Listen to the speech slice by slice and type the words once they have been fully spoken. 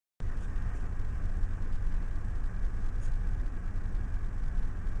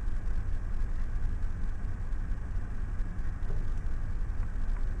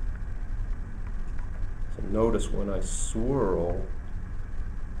notice when I swirl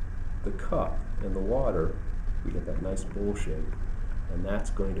the cup and the water, we get that nice bowl shape, and that's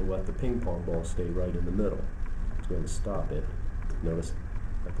going to let the ping pong ball stay right in the middle. It's going to stop it. Notice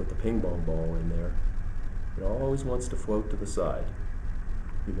I put the ping pong ball in there. It always wants to float to the side.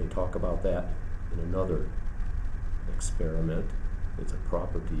 We may talk about that in another experiment. It's a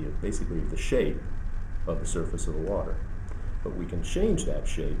property of basically the shape of the surface of the water. But we can change that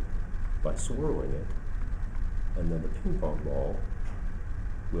shape by swirling it, and then the ping pong ball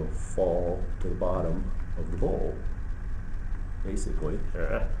will fall to the bottom of the bowl. Basically,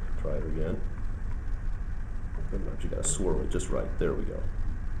 try it again. You gotta swirl it just right. There we go.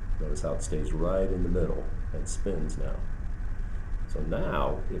 Notice how it stays right in the middle and spins now. So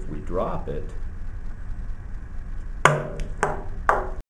now, if we drop it,